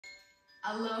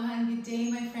Aloha and good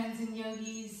day, my friends and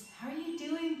yogis. How are you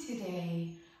doing today?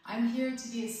 I'm here to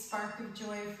be a spark of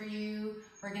joy for you.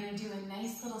 We're going to do a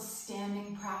nice little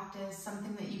standing practice,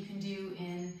 something that you can do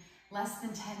in less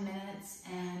than 10 minutes,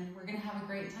 and we're going to have a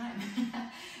great time.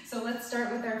 So let's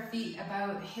start with our feet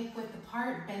about hip width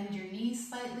apart. Bend your knees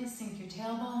slightly, sink your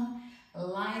tailbone,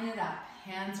 line it up.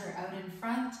 Hands are out in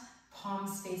front,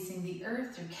 palms facing the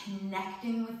earth. You're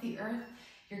connecting with the earth.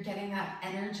 You're getting that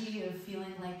energy of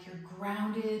feeling like you're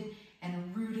grounded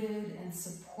and rooted and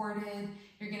supported.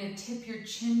 You're going to tip your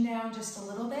chin down just a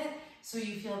little bit so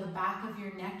you feel the back of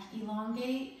your neck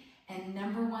elongate. And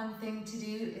number one thing to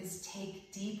do is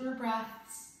take deeper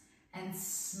breaths and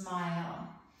smile.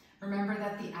 Remember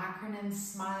that the acronym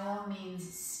SMILE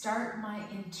means start my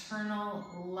internal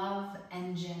love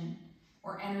engine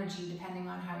or energy, depending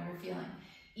on how you're feeling.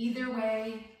 Either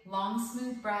way, long,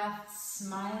 smooth breaths,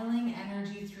 smiling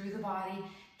energy through the body,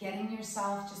 getting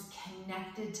yourself just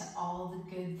connected to all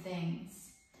the good things.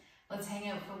 Let's hang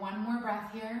out for one more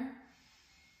breath here.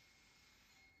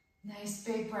 Nice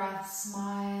big breath,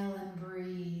 smile and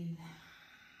breathe.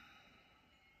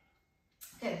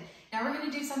 Good. Now we're going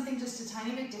to do something just a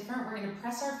tiny bit different. We're going to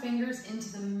press our fingers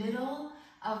into the middle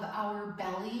of our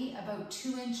belly, about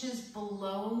 2 inches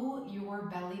below your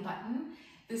belly button.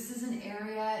 This is an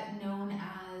area known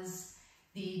as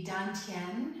the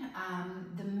Dantian.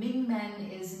 The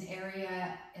Mingmen is an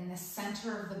area in the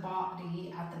center of the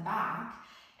body at the back.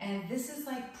 And this is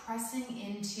like pressing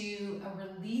into a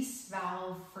release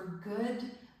valve for good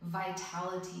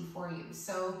vitality for you.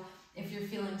 So if you're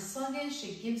feeling sluggish,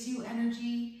 it gives you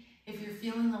energy. If you're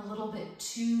feeling a little bit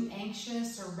too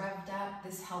anxious or revved up,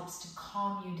 this helps to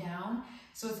calm you down.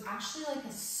 So it's actually like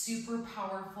a super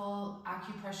powerful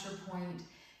acupressure point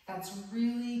that's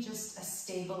really just a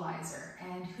stabilizer.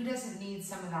 And who doesn't need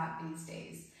some of that these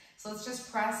days? So let's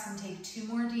just press and take 2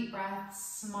 more deep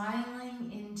breaths,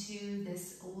 smiling into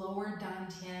this lower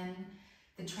dantian.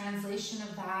 The translation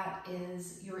of that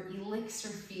is your elixir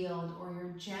field or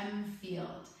your gem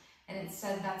field. And it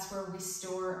said that's where we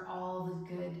store all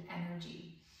the good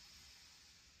energy.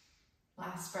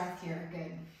 Last breath here,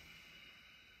 good.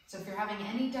 So if you're having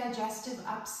any digestive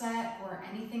upset or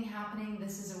anything happening,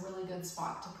 this is a really good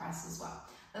spot to press as well.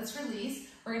 Let's release.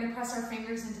 We're going to press our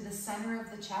fingers into the center of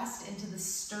the chest, into the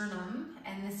sternum.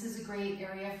 And this is a great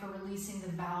area for releasing the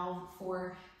valve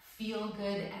for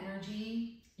feel-good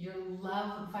energy, your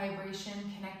love vibration,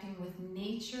 connecting with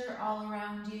nature all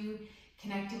around you,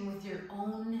 connecting with your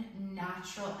own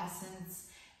natural essence,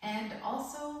 and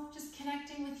also just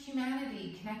connecting with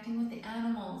humanity, connecting with the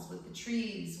animals, with the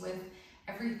trees, with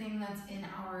everything that's in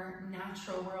our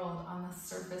natural world on the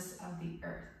surface of the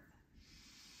earth.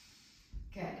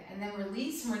 Good, and then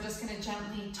release, and we're just gonna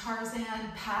gently Tarzan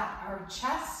pat our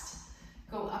chest,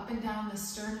 go up and down the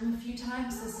sternum a few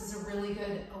times. This is a really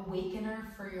good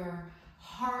awakener for your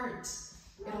heart.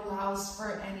 It allows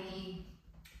for any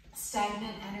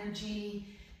stagnant energy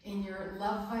in your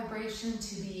love vibration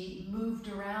to be moved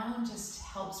around, just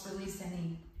helps release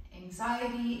any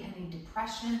anxiety, any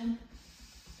depression.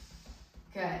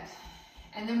 Good.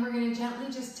 And then we're going to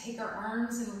gently just take our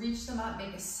arms and reach them up,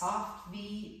 make a soft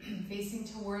V facing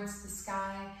towards the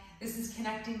sky. This is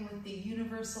connecting with the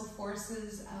universal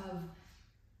forces of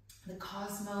the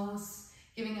cosmos,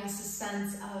 giving us a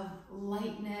sense of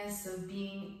lightness, of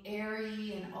being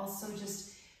airy, and also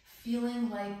just feeling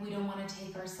like we don't want to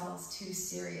take ourselves too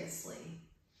seriously.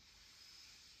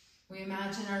 We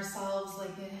imagine ourselves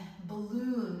like a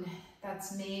balloon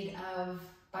that's made of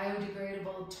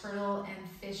biodegradable turtle and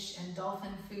fish and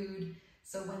dolphin food.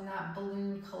 So when that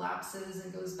balloon collapses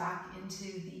and goes back into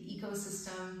the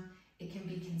ecosystem, it can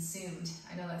be consumed.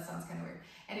 I know that sounds kind of weird.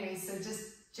 Anyway, so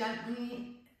just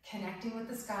gently connecting with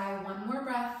the sky. One more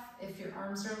breath. If your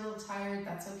arms are a little tired,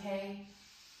 that's okay.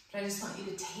 But I just want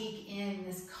you to take in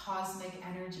this cosmic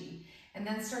energy and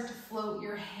then start to float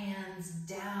your hands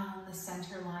down the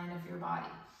center line of your body.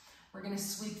 We're going to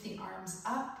sweep the arms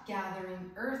up,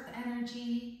 gathering earth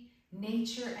energy,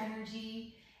 nature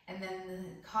energy, and then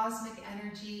the cosmic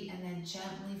energy, and then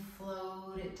gently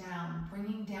float it down,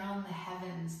 bringing down the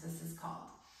heavens, this is called.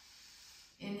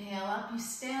 Inhale up, you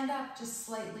stand up just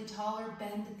slightly taller,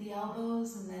 bend at the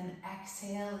elbows, and then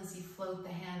exhale as you float the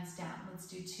hands down. Let's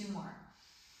do 2 more.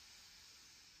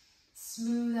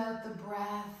 Smooth out the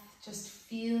breath. Just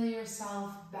feel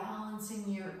yourself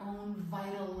balancing your own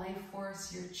vital life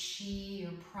force, your chi,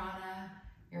 your prana,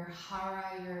 your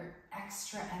hara, your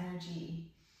extra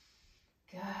energy.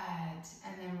 Good.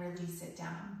 And then release it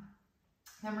down.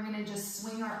 Then we're going to just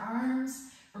swing our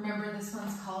arms. Remember, this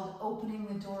one's called opening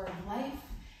the door of life.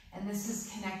 And this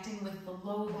is connecting with the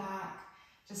low back,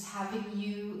 Just having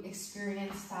you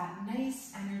experience that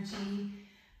nice energy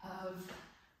of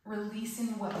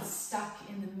releasing what's stuck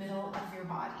in the middle of your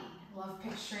body. I love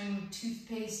picturing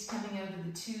toothpaste coming out of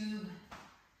the tube,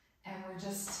 and we're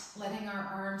just letting our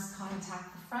arms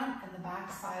contact the front and the back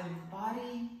side of the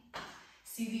body.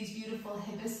 See these beautiful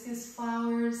hibiscus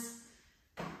flowers.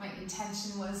 My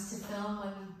intention was to film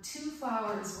when 2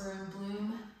 flowers were in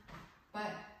bloom,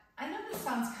 but I know this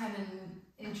sounds kind of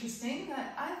interesting,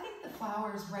 but I think the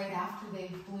flowers right after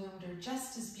they've bloomed are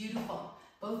just as beautiful.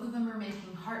 Both of them are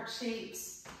making heart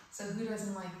shapes, so who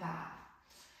doesn't like that?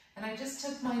 And I just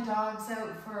took my dogs out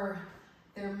for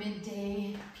their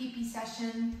midday pee-pee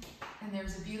session, and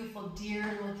there's a beautiful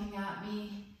deer looking at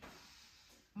me.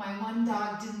 My one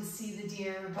dog didn't see the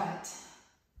deer, but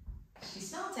she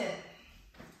smelt it.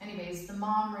 Anyways, the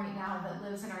mom right now that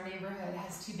lives in our neighborhood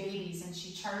has 2 babies, and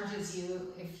she charges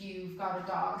you if you've got a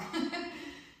dog.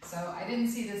 So I didn't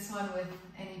see this one with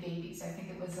any babies. I think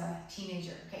it was a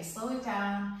teenager. Okay, slow it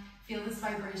down. Feel this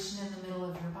vibration in the middle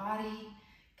of your body.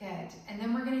 Good. And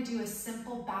then we're going to do a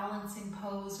simple balancing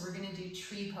pose. We're going to do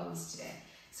tree pose today.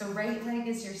 So right leg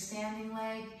is your standing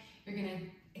leg. You're going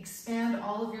to expand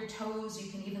all of your toes.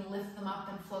 You can even lift them up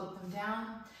and float them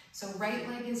down. So right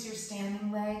leg is your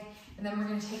standing leg. And then we're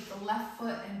going to take the left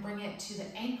foot and bring it to the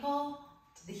ankle,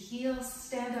 to the heels.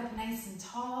 Stand up nice and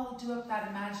tall. Do up that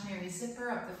imaginary zipper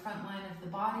up the front line of the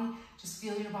body. Just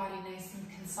feel your body nice and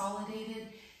consolidated.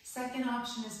 Second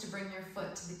option is to bring your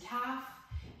foot to the calf.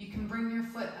 You can bring your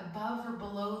foot above or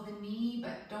below the knee,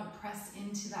 but don't press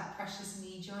into that precious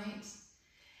knee joint.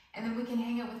 And then we can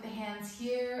hang out with the hands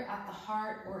here at the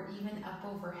heart or even up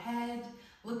overhead.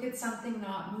 Look at something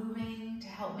not moving to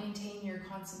help maintain your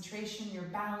concentration, your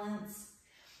balance.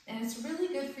 And it's really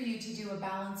good for you to do a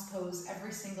balance pose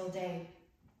every single day.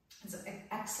 It's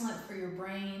excellent for your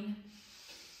brain.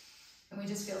 And we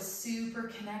just feel super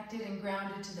connected and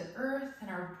grounded to the earth, and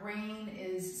our brain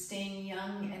is staying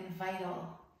young and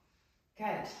vital.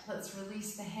 Good. Let's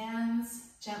release the hands,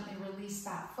 gently release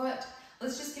that foot.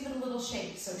 Let's just give it a little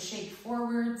shake. So shake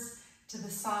forwards, to the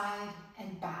side,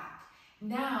 and back.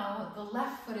 Now, the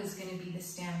left foot is going to be the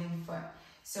standing foot.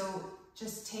 So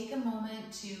just take a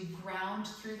moment to ground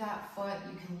through that foot.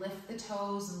 You can lift the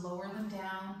toes and lower them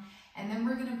down. And then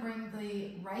we're going to bring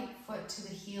the right foot to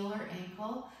the heel or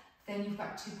ankle. Then you've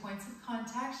got 2 points of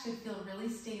contact. Should feel really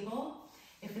stable.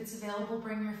 If it's available,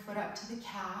 bring your foot up to the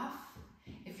calf.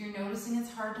 If you're noticing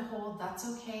it's hard to hold, that's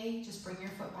okay. Just bring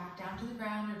your foot back down to the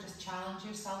ground, or just challenge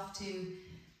yourself to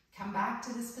come back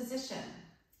to this position.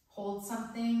 Hold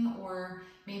something, or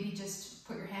maybe just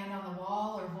put your hand on the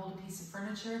wall or hold a piece of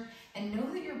furniture, and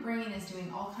know that your brain is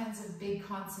doing all kinds of big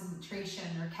concentration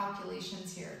or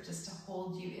calculations here just to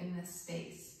hold you in this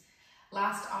space.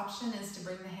 Last option is to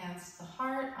bring the hands to the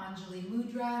heart, Anjali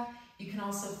Mudra. You can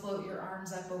also float your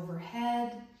arms up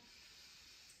overhead.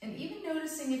 And even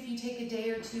noticing if you take a day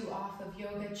or 2 off of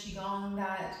yoga, qigong,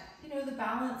 that, the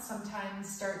balance sometimes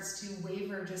starts to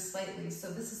waver just slightly. So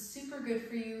this is super good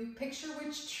for you. Picture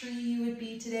which tree you would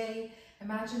be today.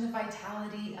 Imagine the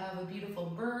vitality of a beautiful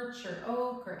birch or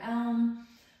oak or elm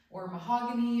or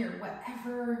mahogany or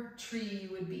whatever tree you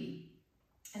would be.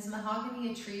 Is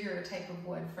mahogany a tree or a type of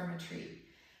wood from a tree?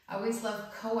 I always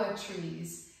love koa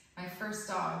trees. My first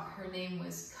dog, her name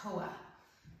was Koa,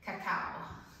 cacao.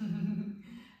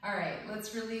 All right,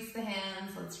 let's release the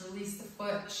hands, let's release the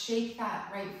foot, shake that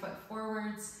right foot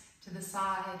forwards to the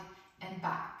side and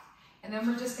back. And then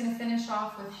we're just gonna finish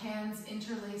off with hands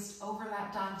interlaced over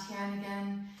that dantian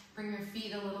again. Bring your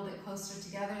feet a little bit closer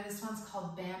together. This one's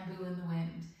called Bamboo in the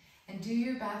Wind. And do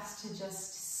your best to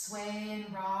just sway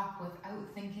and rock without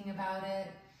thinking about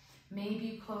it. Maybe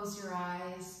you close your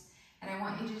eyes. And I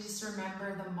want you to just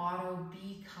remember the motto,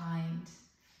 be kind.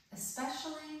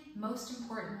 Especially, most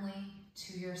importantly,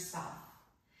 to yourself.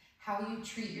 How you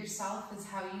treat yourself is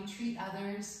how you treat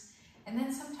others. And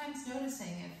then sometimes noticing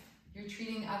if you're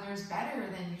treating others better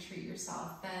than you treat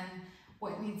yourself, then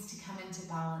what needs to come into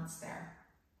balance there.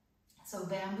 So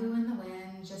Bamboo in the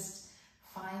Wind, just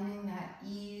finding that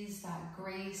ease, that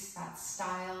grace, that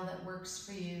style that works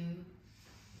for you.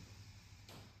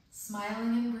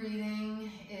 Smiling and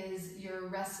breathing is your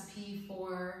recipe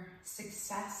for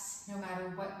success, no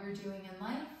matter what you're doing in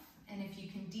life. And if you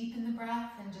can deepen the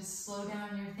breath and just slow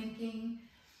down your thinking,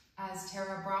 as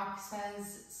Tara Brach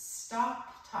says,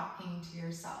 stop talking to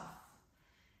yourself.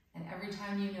 And every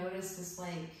time you notice this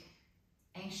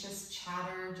anxious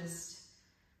chatter, just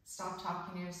stop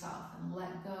talking to yourself and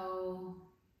let go,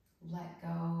 let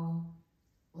go,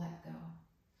 let go.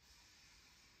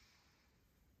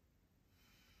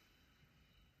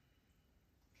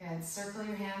 Good. Circle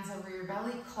your hands over your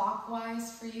belly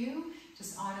clockwise for you.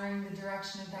 Just honoring the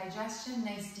direction of digestion,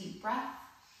 nice deep breath.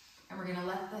 And we're gonna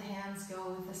let the hands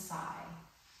go with a sigh.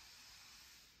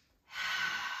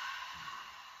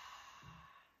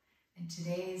 And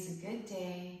today is a good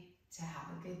day to have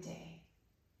a good day.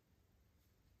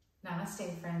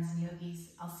 Namaste, friends and yogis.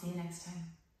 I'll see you next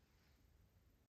time.